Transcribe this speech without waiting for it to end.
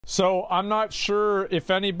So I'm not sure if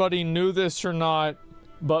anybody knew this or not,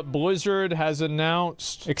 but Blizzard has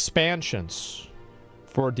announced expansions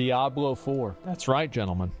for Diablo IV. That's right,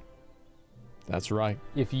 gentlemen. That's right.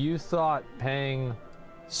 If you thought paying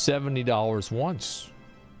 $70 once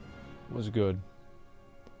was good,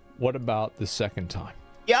 what about the second time?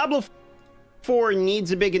 Diablo 4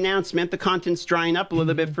 needs a big announcement. The content's drying up a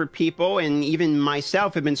little bit for people, and even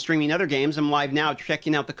myself have been streaming other games. I'm live now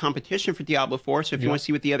checking out the competition for Diablo 4, so if you want to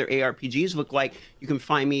see what the other ARPGs look like, you can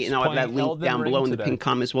find me, and I'll have that link down below in the pinned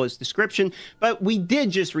comment as well as description. But we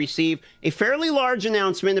did just receive a fairly large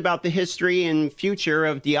announcement about the history and future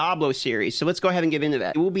of Diablo series, so let's go ahead and get into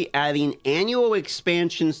that. We'll be adding annual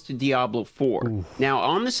expansions to Diablo 4. Oof. Now,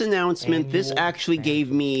 on this announcement, this actually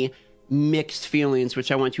gave me mixed feelings,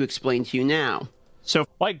 which I want to explain to you now. So,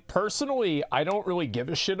 like, personally, I don't really give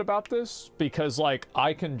a shit about this because, like,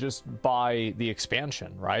 I can just buy the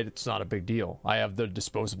expansion, right? It's not a big deal. I have the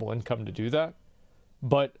disposable income to do that.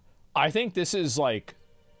 But I think this is, like,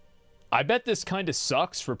 I bet this kind of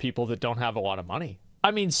sucks for people that don't have a lot of money.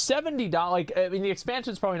 I mean, $70, like, I mean, the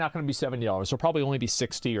expansion's probably not going to be $70. It'll probably only be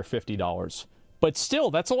 $60 or $50. But still,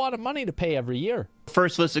 that's a lot of money to pay every year.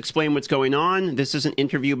 First, let's explain what's going on. This is an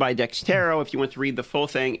interview by Dextero. If you want to read the full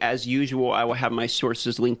thing, as usual, I will have my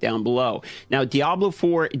sources linked down below. Now, Diablo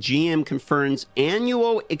 4 GM confirms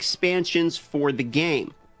annual expansions for the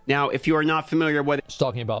game. Now, if you are not familiar with... He's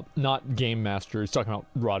talking about not Game Master. He's talking about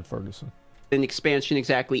Rod Ferguson. An expansion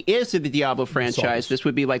exactly is to the Diablo franchise. This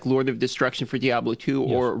would be like Lord of Destruction for Diablo 2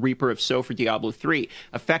 or Reaper of So for Diablo 3.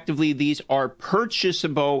 Effectively, these are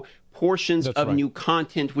purchasable portions of new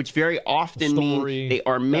content, which very often mean they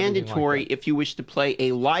are mandatory if you wish to play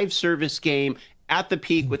a live service game at the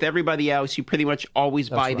peak with everybody else. You pretty much always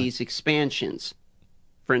buy these expansions.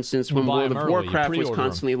 For instance, when World of Warcraft was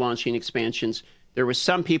constantly launching expansions, there were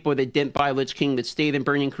some people that didn't buy Lich King that stayed in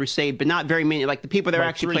Burning Crusade, but not very many. Like the people that are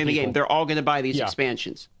actually playing the game, they're all going to buy these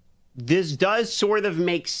expansions. This does sort of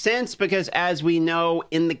make sense because, as we know,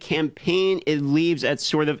 in the campaign, it leaves at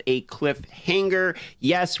sort of a cliffhanger.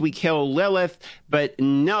 Yes, we kill Lilith, but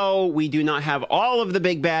no, we do not have all of the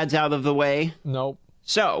big bads out of the way. Nope.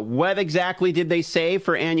 So, what exactly did they say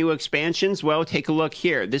for annual expansions? Well, take a look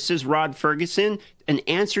here. This is Rod Ferguson, an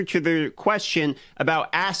answer to the question about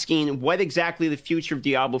asking what exactly the future of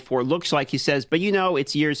Diablo 4 looks like. He says, but you know,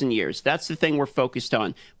 it's years and years. That's the thing we're focused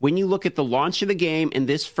on. When you look at the launch of the game in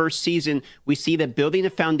this first season, we see that building a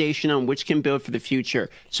foundation on which can build for the future.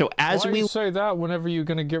 So as Why do you say that whenever you're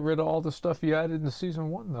going to get rid of all the stuff you added in Season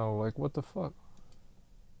 1, though? Like, what the fuck?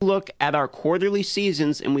 Look at our quarterly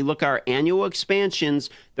seasons and we look at our annual expansions,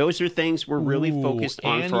 those are things we're really focused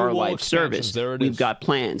on for our live service. We've got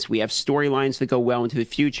plans. We have storylines that go well into the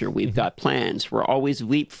future. We've got plans. We're always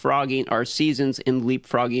leapfrogging our seasons and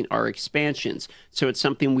leapfrogging our expansions. So it's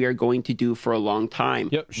something we are going to do for a long time.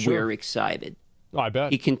 Yep, sure. We're excited. I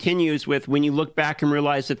bet. He continues with, when you look back and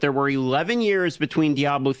realize that there were 11 years between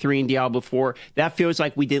Diablo 3 and Diablo 4, that feels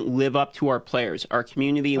like we didn't live up to our players, our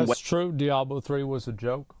community. That's true. Diablo 3 was a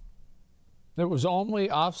joke. It was only,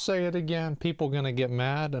 I'll say it again, people going to get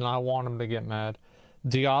mad, and I want them to get mad.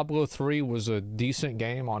 Diablo 3 was a decent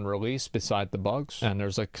game on release beside the bugs, and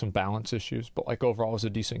there's like some balance issues, but like overall it was a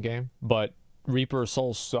decent game. But Reaper of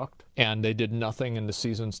Souls sucked, and they did nothing in the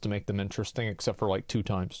seasons to make them interesting except for like 2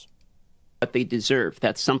 times. What they deserve.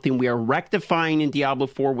 That's something we are rectifying in Diablo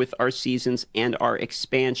 4 with our seasons and our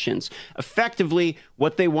expansions. Effectively,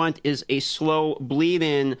 what they want is a slow bleed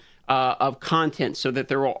in of content so that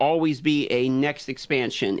there will always be a next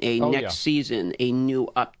expansion, a next season, a new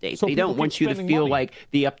update. So they don't want you to feel like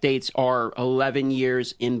the updates are 11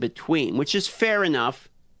 years in between, which is fair enough.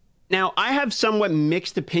 Now, I have somewhat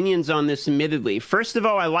mixed opinions on this, admittedly. First of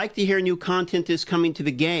all, I like to hear new content is coming to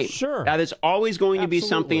the game. Sure. That is always going to be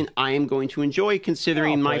something I am going to enjoy,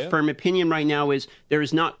 considering my firm opinion right now is there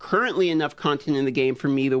is not currently enough content in the game for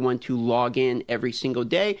me to want to log in every single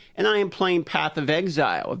day, and I am playing Path of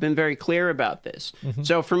Exile. I've been very clear about this.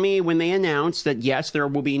 So for me, when they announce that, yes, there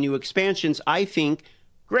will be new expansions, I think,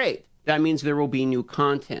 great. That means there will be new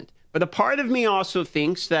content. But a part of me also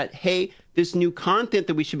thinks that, hey, this new content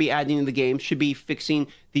that we should be adding to the game should be fixing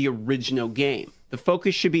the original game. The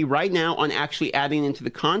focus should be right now on actually adding into the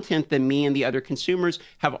content that me and the other consumers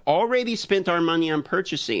have already spent our money on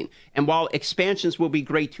purchasing. And while expansions will be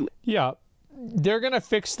great too... Yeah, they're going to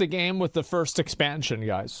fix the game with the first expansion,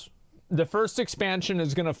 guys. The first expansion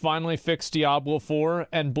is going to finally fix Diablo 4,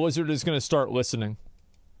 and Blizzard is going to start listening.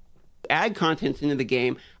 Add content into the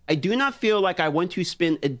game, I do not feel like I want to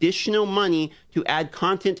spend additional money to add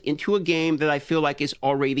content into a game that I feel like is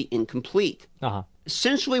already incomplete.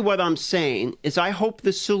 Essentially what I'm saying is I hope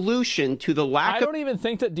the solution to the lack of... I don't even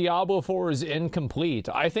think that Diablo 4 is incomplete.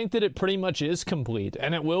 I think that it pretty much is complete,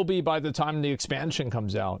 and it will be by the time the expansion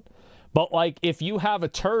comes out. But, like, if you have a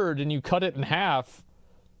turd and you cut it in half,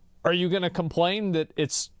 are you going to complain that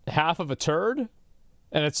it's half of a turd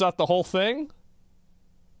and it's not the whole thing?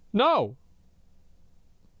 No.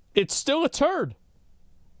 It's still a turd.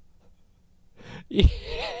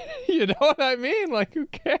 You know what I mean? Like, who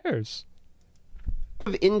cares?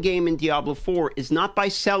 In-game in Diablo 4 is not by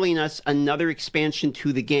selling us another expansion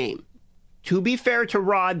to the game. To be fair to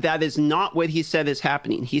Rod, that is not what he said is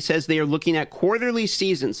happening. He says they are looking at quarterly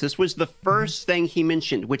seasons. This was the first thing he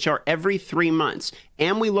mentioned, which are every 3 months.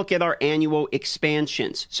 And we look at our annual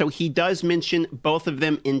expansions. So he does mention both of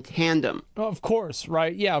them in tandem. Of course,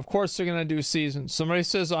 right? Yeah, of course they're going to do seasons. Somebody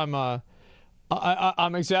says I'm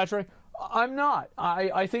exaggerating. I'm not.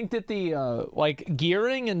 I think that the like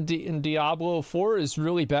gearing in Diablo 4 is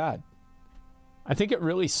really bad. I think it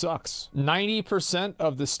really sucks. 90%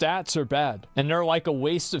 of the stats are bad, and they're like a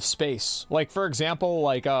waste of space. Like, for example,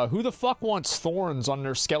 like who the fuck wants thorns on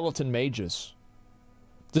their skeleton mages?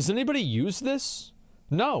 Does anybody use this?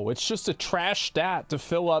 No, it's just a trash stat to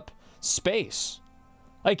fill up space.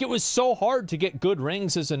 Like, it was so hard to get good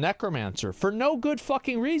rings as a necromancer for no good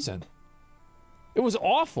fucking reason. It was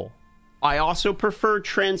awful. I also prefer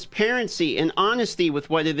transparency and honesty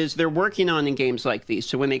with what it is they're working on in games like these.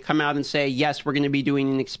 So when they come out and say, yes, we're going to be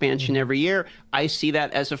doing an expansion every year, I see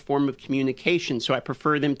that as a form of communication. So I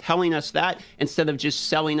prefer them telling us that instead of just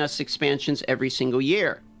selling us expansions every single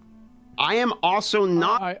year. I am also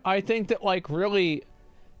not... I think that, like, really,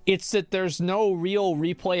 it's that there's no real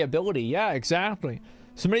replayability. Yeah, exactly.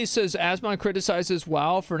 Somebody says, Asmon criticizes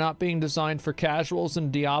WoW for not being designed for casuals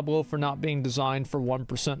and Diablo for not being designed for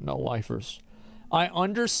 1% no-lifers. I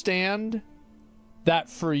understand that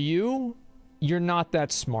for you, you're not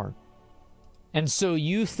that smart. And so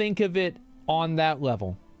you think of it on that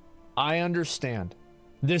level. I understand.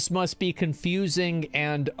 This must be confusing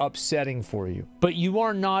and upsetting for you. But you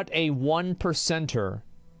are not a 1%er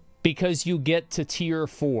because you get to tier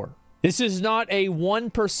 4. This is not a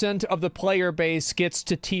 1% of the player base gets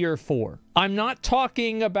to tier 4. I'm not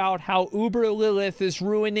talking about how Uber Lilith is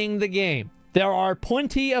ruining the game. There are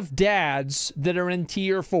plenty of dads that are in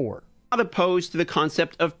tier 4. Not opposed to the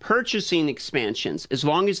concept of purchasing expansions, as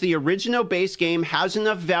long as the original base game has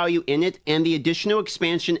enough value in it and the additional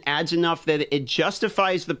expansion adds enough that it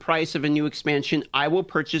justifies the price of a new expansion. I will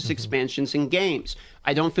purchase expansions in games.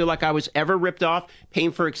 I don't feel like I was ever ripped off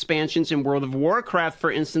paying for expansions in World of Warcraft,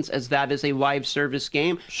 for instance, as that is a live service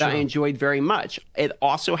game that I enjoyed very much. It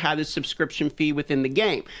also had a subscription fee within the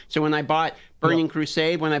game. So when I bought Burning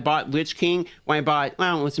Crusade, when I bought Lich King, when I bought,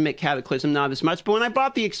 well, let's admit Cataclysm, not as much, but when I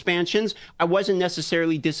bought the expansions, I wasn't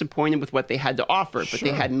necessarily disappointed with what they had to offer. But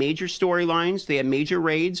they had major storylines, they had major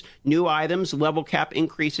raids, new items, level cap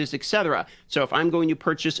increases, etc. So if I'm going to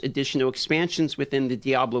purchase additional expansions within the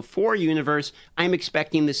Diablo 4 universe, I'm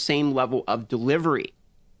expecting the same level of delivery.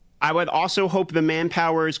 I would also hope the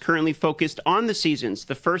manpower is currently focused on the seasons.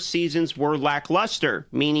 The first seasons were lackluster,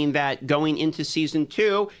 meaning that going into Season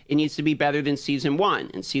 2, it needs to be better than Season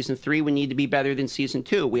 1. And Season 3 would need to be better than Season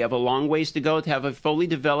 2. We have a long ways to go to have a fully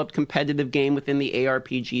developed competitive game within the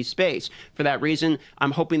ARPG space. For that reason,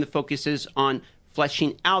 I'm hoping the focus is on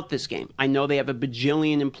fleshing out this game. I know they have a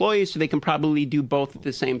bajillion employees, so they can probably do both at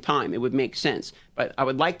the same time. It would make sense. But I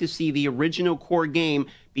would like to see the original core game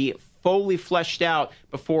be fully fleshed out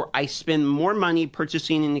before I spend more money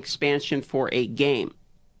purchasing an expansion for a game.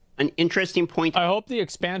 An interesting point. I hope the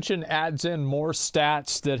expansion adds in more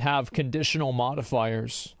stats that have conditional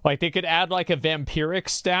modifiers. Like, they could add like a vampiric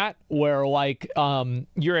stat where like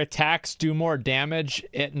your attacks do more damage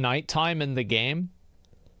at nighttime in the game.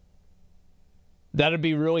 That'd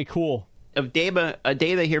be really cool.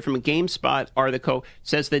 Data here from a GameSpot article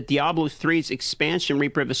says that Diablo 3's expansion,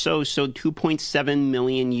 Reaper of the Souls, sold 2.7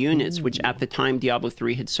 million units, which at the time Diablo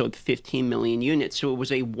 3 had sold 15 million units. So it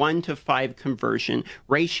was a 1-to-5 conversion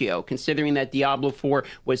ratio. Considering that Diablo 4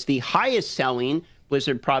 was the highest selling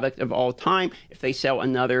Blizzard product of all time, if they sell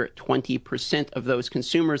another 20% of those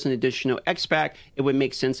consumers an additional X-Pack, it would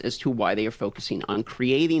make sense as to why they are focusing on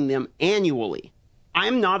creating them annually.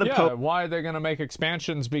 I'm not opposed. Yeah, why are they going to make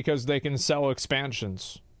expansions? Because they can sell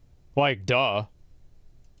expansions. Like, duh.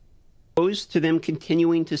 opposed to them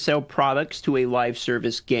continuing to sell products to a live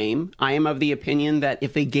service game. I am of the opinion that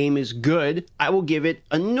if a game is good, I will give it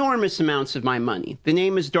enormous amounts of my money. The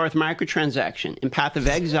name is Darth Microtransaction. In Path of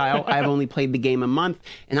Exile, I've only played the game a month,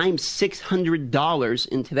 and I am $600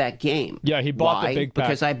 into that game. Yeah, he bought the big pack.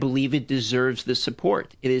 Because I believe it deserves the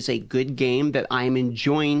support. It is a good game that I am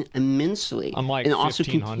enjoying immensely. I'm like and also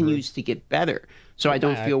continues to get better. So I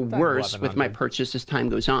don't feel worse with my purchase as time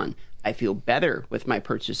goes on. I feel better with my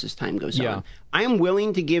purchase as time goes on. I am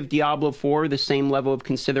willing to give Diablo IV the same level of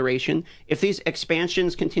consideration. If these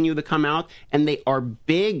expansions continue to come out and they are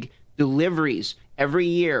big deliveries every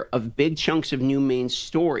year of big chunks of new main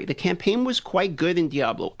story. The campaign was quite good in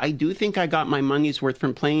Diablo. I do think I got my money's worth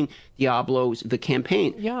from playing the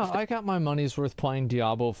campaign. Yeah, I got my money's worth playing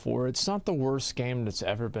Diablo 4. It's not the worst game that's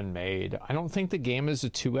ever been made. I don't think the game is a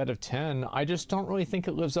 2 out of 10. I just don't really think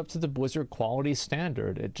it lives up to the Blizzard quality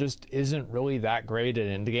standard. It just isn't really that great at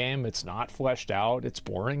endgame. It's not fleshed out. It's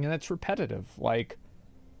boring and it's repetitive. Like,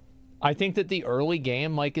 I think that the early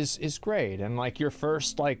game, like, is great. And, like, your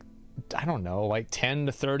first, like, I don't know, like 10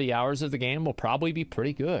 to 30 hours of the game will probably be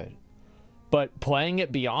pretty good. But playing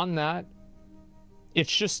it beyond that,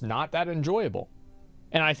 it's just not that enjoyable.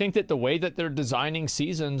 And I think that the way that they're designing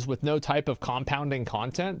seasons with no type of compounding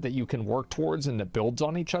content that you can work towards and that builds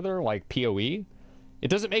on each other, like PoE, it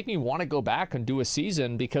doesn't make me want to go back and do a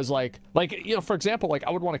season because like, you know, for example, like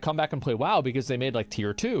I would want to come back and play WoW because they made like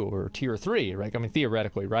tier 2 or tier 3, right? I mean,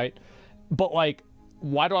 theoretically, right? But like,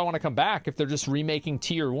 why do I want to come back if they're just remaking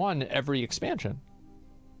tier 1 every expansion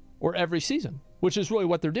or every season, which is really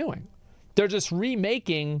what they're doing. They're just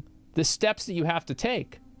remaking the steps that you have to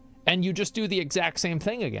take and you just do the exact same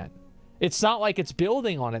thing again. It's not like it's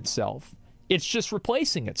building on itself. It's just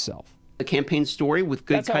replacing itself. The campaign story with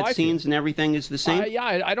good cutscenes and everything is the same?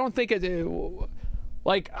 Yeah, I don't think it...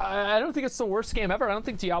 Like, I don't think it's the worst game ever. I don't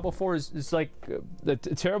think Diablo 4 is like a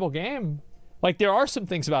terrible game. Like, there are some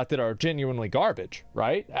things about it that are genuinely garbage,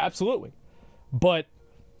 right? Absolutely. But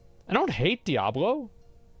I don't hate Diablo.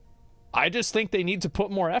 I just think they need to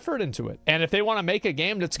put more effort into it. And if they want to make a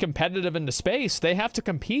game that's competitive into space, they have to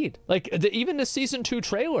compete. Like, even the Season 2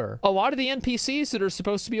 trailer, a lot of the NPCs that are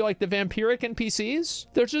supposed to be like the vampiric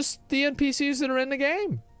NPCs, they're just the NPCs that are in the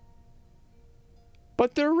game.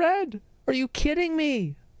 But they're red. Are you kidding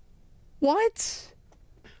me? What?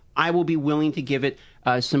 I will be willing to give it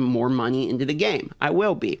some more money into the game. I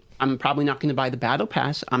will be. I'm probably not going to buy the Battle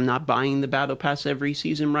Pass. I'm not buying the Battle Pass every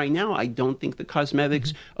season right now. I don't think the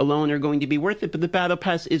cosmetics alone are going to be worth it, but the Battle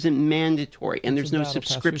Pass isn't mandatory, and there's no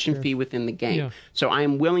subscription fee within the game. So I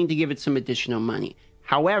am willing to give it some additional money.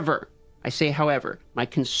 However, I say however, my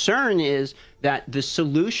concern is that the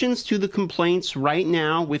solutions to the complaints right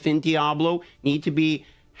now within Diablo need to be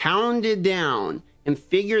hounded down and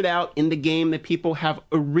figured out in the game that people have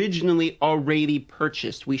originally already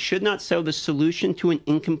purchased. We should not sell the solution to an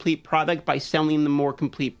incomplete product by selling the more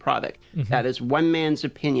complete product. That is one man's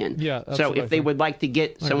opinion. So if they would like to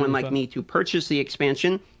get someone like me to purchase the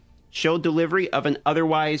expansion, show delivery of an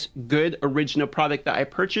otherwise good original product that I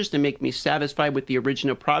purchased and make me satisfied with the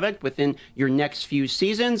original product within your next few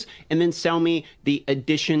seasons, and then sell me the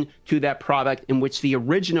addition to that product in which the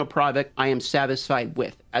original product I am satisfied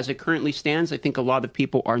with. As it currently stands, I think a lot of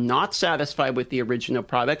people are not satisfied with the original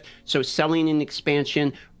product, so selling an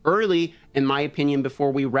expansion early, in my opinion,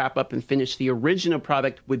 before we wrap up and finish the original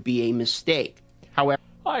product would be a mistake. However,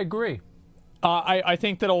 I agree. I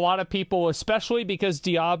think that a lot of people, especially because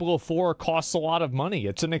Diablo 4 costs a lot of money,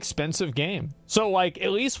 it's an expensive game. So, like,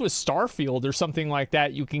 at least with Starfield or something like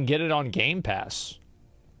that, you can get it on Game Pass.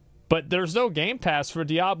 But there's no Game Pass for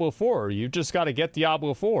Diablo 4. You just got to get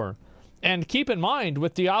Diablo 4. And keep in mind,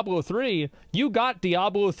 with Diablo 3, you got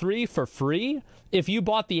Diablo 3 for free if you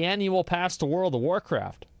bought the annual pass to World of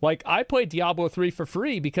Warcraft. Like, I played Diablo 3 for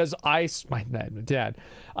free because my dad,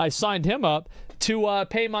 I signed him up to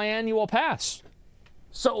pay my annual pass.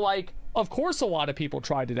 So, like, of course a lot of people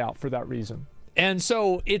tried it out for that reason. And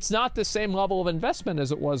so it's not the same level of investment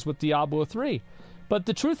as it was with Diablo 3. But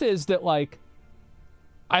the truth is that, like,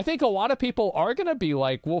 I think a lot of people are going to be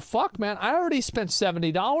like, well, fuck, man, I already spent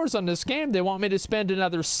 $70 on this game. They want me to spend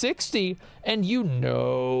another $60, and you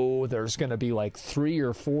know there's going to be like 3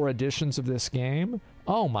 or 4 editions of this game.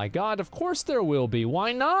 Oh, my God, of course there will be.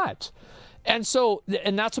 Why not? And so,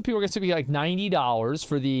 and that's what people are going to be like, $90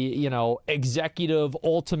 for the, you know, executive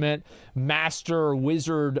ultimate master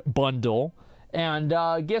wizard bundle. And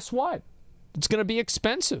guess what? It's going to be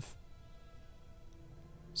expensive.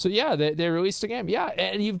 So yeah, they released a game. Yeah,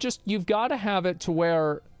 and you've got to have it to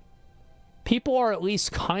where people are at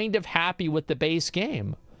least kind of happy with the base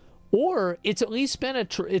game. or it's at least been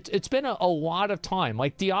it's been a lot of time.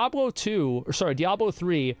 Like Diablo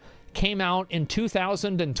 3 came out in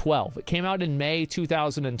 2012. It came out in May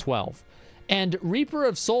 2012. And Reaper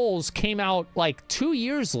of Souls came out like 2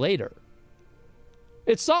 years later.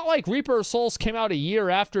 It's not like Reaper of Souls came out a year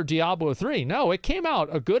after Diablo 3. No, it came out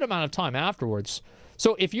a good amount of time afterwards.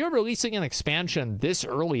 So if you're releasing an expansion this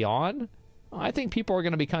early on, I think people are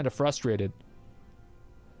going to be kind of frustrated.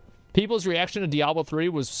 People's reaction to Diablo 3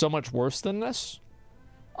 was so much worse than this?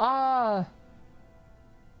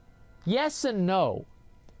 Yes and no.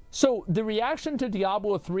 So the reaction to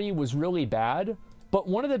Diablo 3 was really bad, but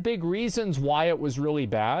one of the big reasons why it was really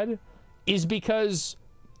bad is because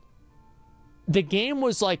the game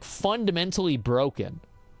was like fundamentally broken.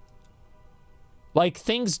 Like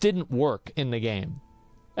things didn't work in the game.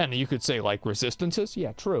 And you could say like resistances,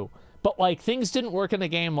 yeah, true. But like things didn't work in the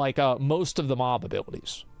game like most of the mob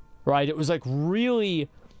abilities, right? It was like really,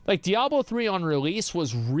 like Diablo 3 on release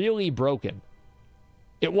was really broken.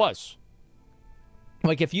 It was.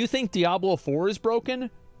 Like if you think Diablo 4 is broken,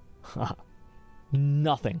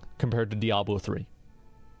 nothing compared to Diablo 3.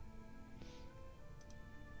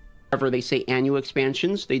 However, they say annual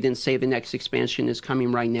expansions. They didn't say the next expansion is coming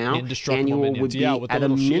right now. Annual would be at a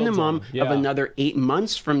minimum of another 8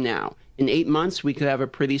 months from now. In 8 months, we could have a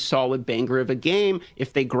pretty solid banger of a game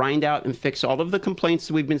if they grind out and fix all of the complaints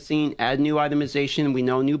that we've been seeing, add new itemization. We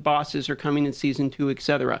know new bosses are coming in Season 2,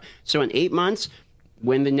 etc. So in 8 months,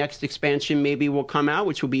 when the next expansion maybe will come out,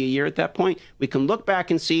 which will be a year at that point, we can look back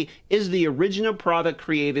and see, is the original product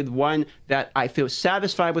created one that I feel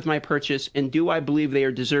satisfied with my purchase, and do I believe they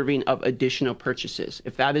are deserving of additional purchases?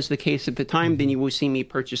 If that is the case at the time, then you will see me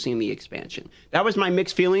purchasing the expansion. That was my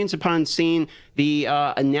mixed feelings upon seeing the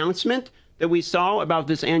announcement that we saw about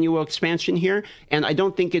this annual expansion here, and I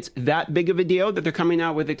don't think it's that big of a deal that they're coming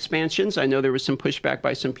out with expansions. I know there was some pushback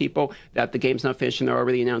by some people that the game's not finished and they're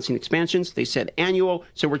already announcing expansions. They said annual,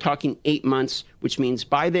 so we're talking 8 months, which means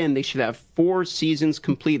by then they should have 4 seasons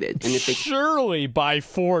completed. And if they surely by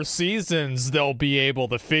 4 seasons they'll be able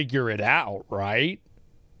to figure it out, right?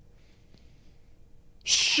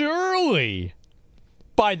 Surely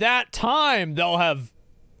by that time they'll have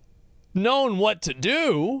known what to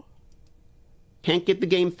do. Can't get the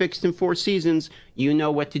game fixed in 4 seasons, you know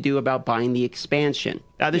what to do about buying the expansion.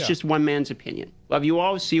 That is just one man's opinion. Love you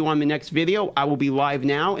all. See you on the next video. I will be live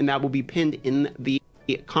now, and that will be pinned in the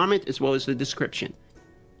comment as well as the description.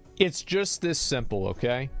 It's just this simple,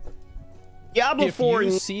 okay? Diablo IV. If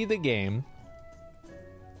you see the game,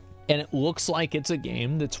 and it looks like it's a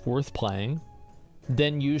game that's worth playing,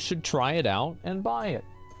 then you should try it out and buy it.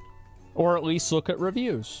 Or at least look at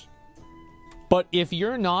reviews. But if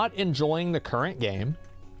you're not enjoying the current game,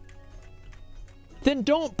 then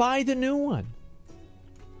don't buy the new one.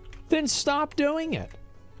 Then stop doing it.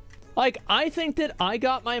 Like, I think that I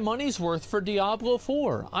got my money's worth for Diablo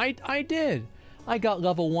 4. I did. I got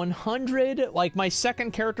level 100. Like, my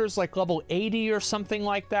second character's like level 80 or something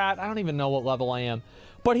like that. I don't even know what level I am.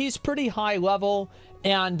 But he's pretty high level.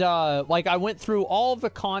 And, like, I went through all of the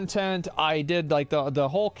content. I did, like, the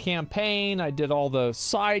whole campaign. I did all the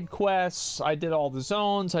side quests. I did all the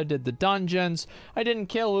zones. I did the dungeons. I didn't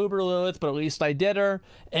kill Uber Lilith, but at least I did her.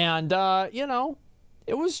 And, you know,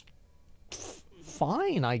 it was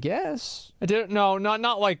fine, I guess. I didn't, no,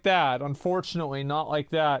 not like that. Unfortunately, not like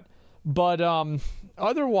that. But,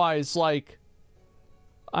 otherwise, like,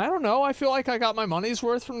 I don't know. I feel like I got my money's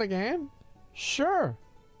worth from the game. Sure.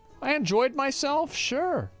 I enjoyed myself,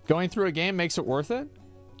 sure. Going through a game makes it worth it?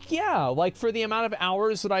 Yeah, like for the amount of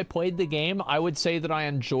hours that I played the game, I would say that I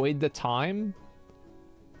enjoyed the time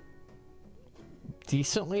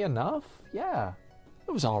decently enough. Yeah,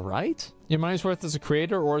 it was all right. Your money's worth as a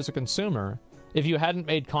creator or as a consumer. If you hadn't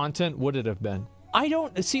made content, would it have been? I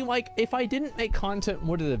don't see, like, if I didn't make content,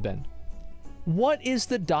 would it have been? What is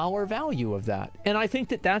the dollar value of that? And I think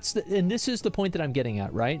that that's the, and this is the point that I'm getting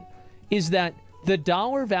at, right? Is that the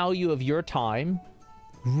dollar value of your time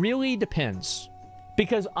really depends.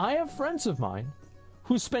 Because I have friends of mine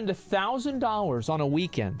who spend $1,000 on a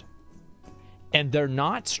weekend and they're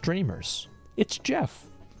not streamers. It's Jeff.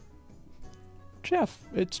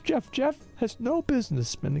 It's Jeff. Jeff has no business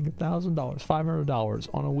spending $1,000, $500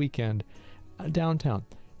 on a weekend downtown.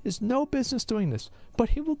 There's no business doing this, but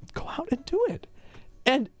he will go out and do it.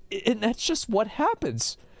 And that's just what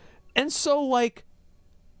happens. And so, like,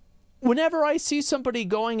 whenever I see somebody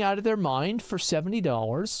going out of their mind for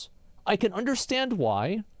 $70, I can understand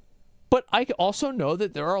why, but I also know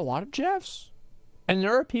that there are a lot of Jeffs. And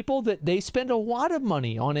there are people that they spend a lot of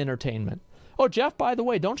money on entertainment. Oh, Jeff, by the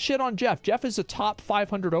way, don't shit on Jeff. Jeff is a top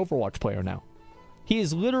 500 Overwatch player now. He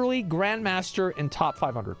is literally Grandmaster in top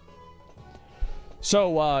 500.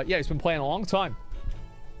 So, yeah, he's been playing a long time.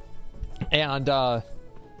 And,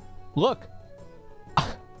 look,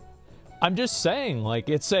 I'm just saying, like,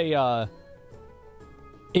 it's a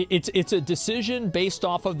decision based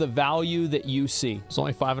off of the value that you see. There's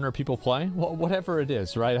only 500 people playing. Well, whatever it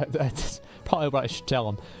is, right? That's probably what I should tell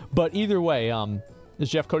him. But either way, is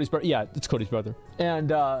Jeff Cody's brother? Yeah, it's Cody's brother. And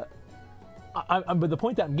but the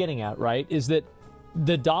point that I'm getting at, right, is that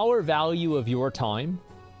the dollar value of your time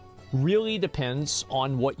really depends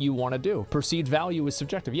on what you want to do. Perceived value is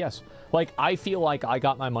subjective, yes. Like, I feel like I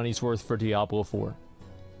got my money's worth for Diablo 4.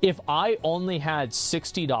 If I only had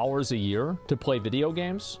 $60 a year to play video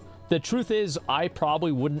games, the truth is I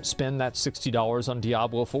probably wouldn't spend that $60 on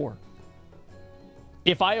Diablo 4.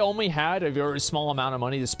 If I only had a very small amount of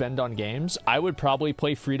money to spend on games, I would probably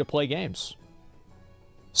play free-to-play games.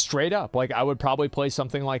 Straight up. Like, I would probably play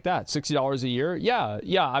something like that. $60 a year? Yeah.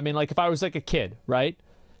 I mean, like, if I was like a kid, right?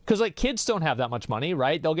 Because, like, kids don't have that much money,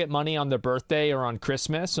 right? They'll get money on their birthday or on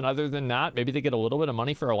Christmas, and other than that, maybe they get a little bit of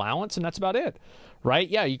money for allowance, and that's about it, right?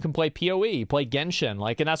 Yeah, you can play PoE, play Genshin,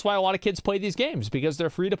 like, and that's why a lot of kids play these games, because they're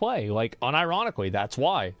free to play, like, unironically, that's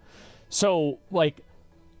why. So, like,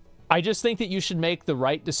 I just think that you should make the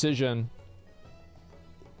right decision.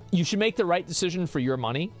 You should make the right decision for your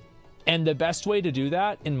money. And the best way to do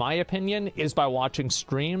that, in my opinion, is by watching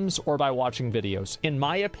streams or by watching videos. In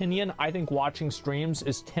my opinion, I think watching streams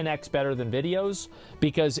is 10x better than videos,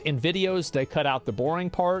 because in videos, they cut out the boring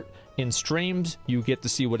part. In streams, you get to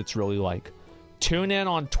see what it's really like. Tune in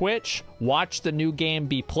on Twitch, watch the new game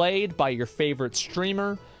be played by your favorite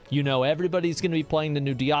streamer. You know everybody's going to be playing the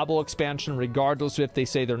new Diablo expansion, regardless if they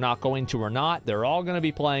say they're not going to or not. They're all going to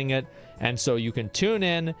be playing it. And so you can tune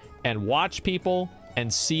in and watch people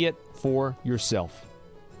and see it for yourself.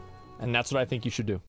 And that's what I think you should do.